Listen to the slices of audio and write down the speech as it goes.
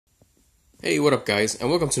Hey, what up guys, and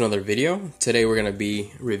welcome to another video. Today we're going to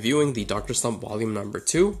be reviewing the Dr. Slump volume number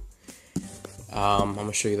 2. I'm going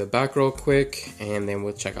to show you the back real quick, and then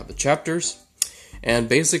we'll check out the chapters. And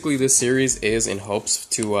basically this series is in hopes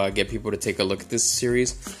to get people to take a look at this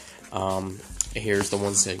series. Here's the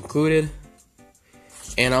ones that included.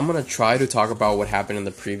 And I'm going to try to talk about what happened in the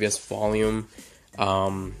previous volume.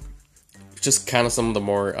 Just kind of some of the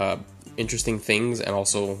more interesting things, and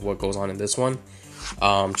also what goes on in this one.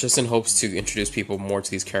 Just in hopes to introduce people more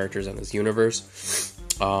to these characters and this universe.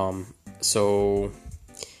 So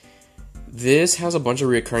this has a bunch of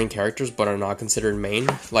recurring characters but are not considered main.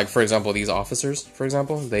 Like, for example, these officers, for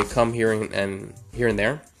example, they come here and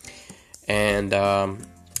there. And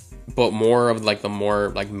but more of like the more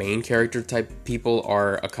like main character type people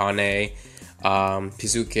are Akane,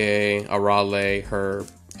 Pizuke, Arale,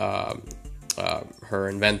 her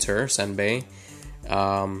inventor, Senbei.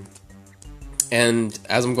 And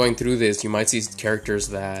as I'm going through this, you might see characters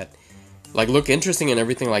that like look interesting and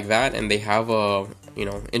everything like that, and they have a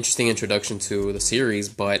interesting introduction to the series,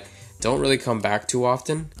 but don't really come back too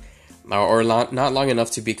often, or not long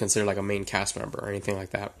enough to be considered like a main cast member or anything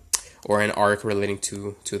like that, or an arc relating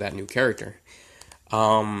to that new character.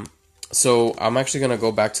 So I'm actually gonna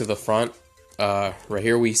go back to the front. Right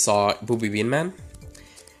here we saw Bubibiman,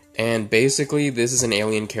 and basically this is an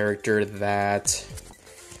alien character that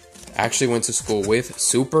actually went to school with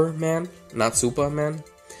Superman, not Superman.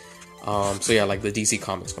 So yeah, like the DC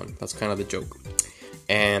Comics one. That's kind of the joke.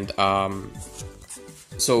 And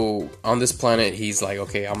so on this planet, he's like,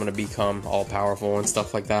 okay, I'm gonna become all powerful and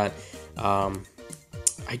stuff like that.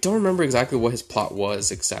 I don't remember exactly what his plot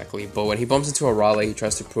was exactly, but when he bumps into Arale, he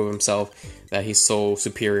tries to prove himself that he's so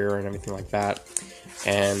superior and everything like that.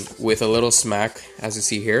 And with a little smack, as you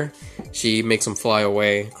see here, she makes him fly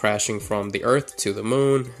away, crashing from the Earth to the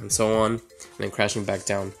Moon, and so on, and then crashing back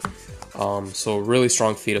down. So really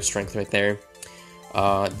strong feat of strength right there.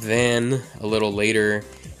 Then, a little later,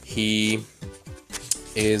 he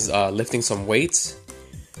is lifting some weights.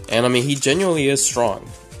 And I mean, he genuinely is strong.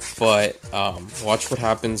 But watch what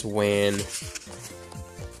happens when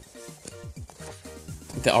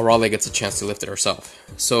the Arale gets a chance to lift it herself.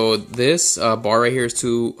 So this bar right here is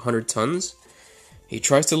 200 tons. He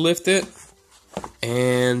tries to lift it,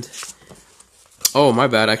 and oh, my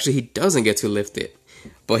bad, actually he doesn't get to lift it,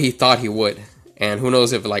 but he thought he would. And who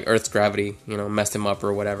knows if like Earth's gravity, messed him up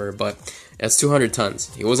or whatever, but that's 200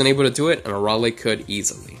 tons. He wasn't able to do it, and Arale could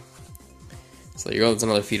easily. So there you go, that's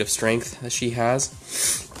another feat of strength that she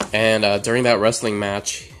has. And during that wrestling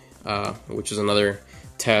match, which is another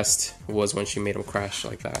test, was when she made him crash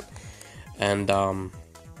like that. And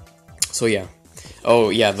so yeah. Oh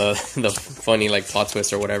yeah, the funny like plot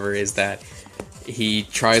twist or whatever is that he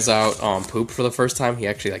tries out poop for the first time. He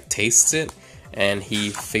actually like tastes it, and he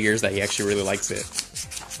figures that he actually really likes it.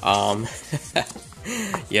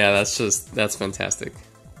 Yeah, that's fantastic.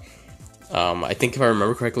 I think if I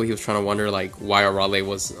remember correctly, he was trying to wonder like why Arale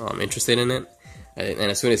was interested in it,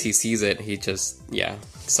 and as soon as he sees it, he just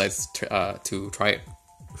decides to try it.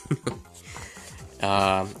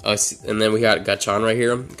 And then we got Gachan right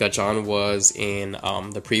here. Gachan was in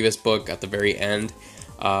the previous book at the very end.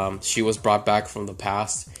 She was brought back from the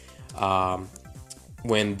past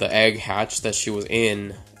when the egg hatched that she was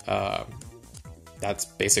in. That's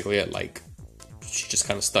basically it. Like, she just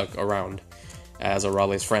kind of stuck around as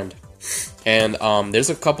Arale's friend. And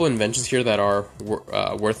there's a couple inventions here that are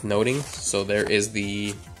worth noting. So there is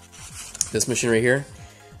this machine right here.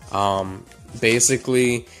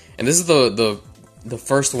 Basically, and this is the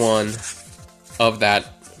first one of that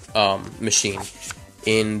machine.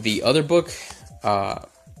 In the other book, well,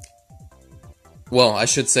 I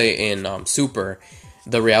should say in Super,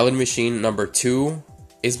 the reality machine number 2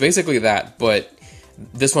 is basically that, but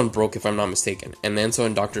this one broke if I'm not mistaken. And then so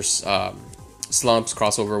in Dr. Slump's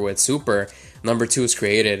crossover with Super, number 2 is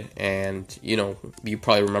created, and you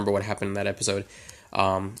probably remember what happened in that episode,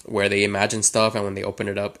 where they imagined stuff, and when they opened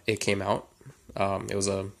it up, it came out. It was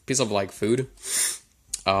a piece of like food.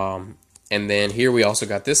 And then here we also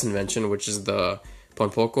got this invention, which is the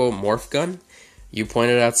Ponpoko morph gun. You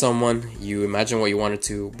point it at someone, you imagine what you want it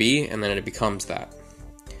to be, and then it becomes that.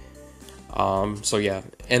 So yeah.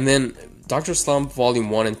 And then Dr. Slump Volume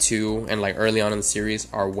 1 and 2, and like early on in the series,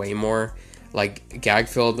 are way more like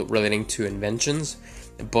gag-filled relating to inventions.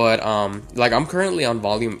 But like I'm currently on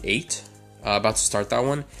Volume 8, about to start that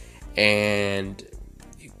one, and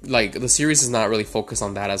like the series is not really focused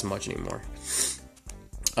on that as much anymore.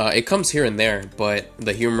 It comes here and there, but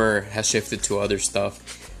the humor has shifted to other stuff,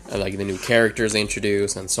 like the new characters they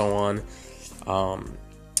introduce and so on.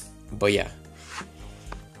 But yeah,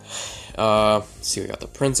 See, we got the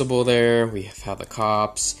principal there. We have the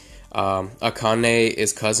cops. Akane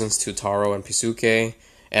is cousins to Taro and Pisuke,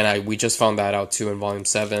 and we just found that out too in Volume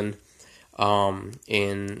 7.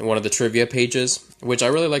 In one of the trivia pages, which I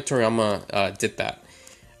really like Toriyama did that.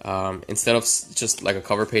 Instead of just like a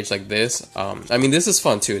cover page like this, I mean, this is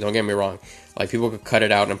fun too, don't get me wrong. Like, people could cut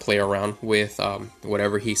it out and play around with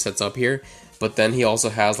whatever he sets up here, but then he also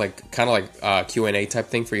has like kind of like Q&A type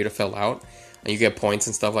thing for you to fill out, and you get points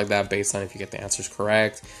and stuff like that based on if you get the answers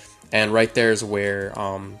correct. And right there is where,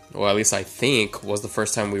 well, at least I think, was the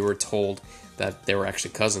first time we were told that they were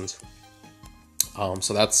actually cousins.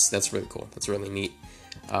 So that's really cool. That's really neat.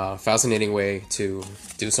 Fascinating way to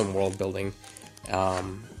do some world building.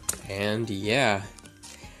 And yeah,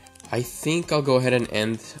 I think I'll go ahead and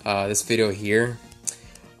end this video here.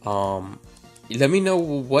 Let me know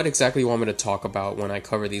what exactly you want me to talk about when I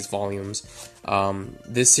cover these volumes.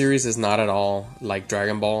 This series is not at all like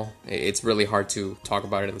Dragon Ball. It's really hard to talk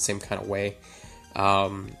about it in the same kind of way.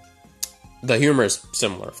 The humor is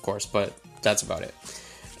similar, of course, but that's about it.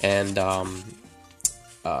 And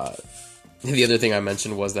the other thing I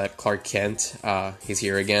mentioned was that Clark Kent, he's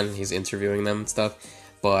here again. He's interviewing them and stuff.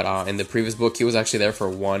 But in the previous book, he was actually there for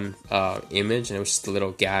one image, and it was just a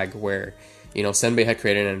little gag where, you know, Senbei had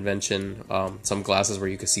created an invention, some glasses where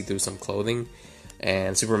you could see through some clothing,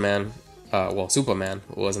 and Superman was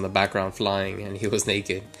in the background flying, and he was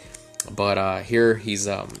naked. But here he's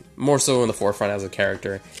more so in the forefront as a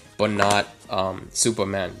character, but not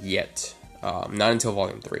Superman yet. Not until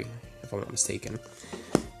Volume 3, if I'm not mistaken.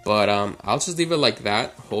 But I'll just leave it like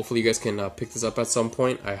that. Hopefully you guys can pick this up at some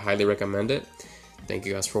point. I highly recommend it. Thank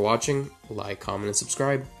you guys for watching. Like, comment, and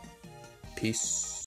subscribe. Peace.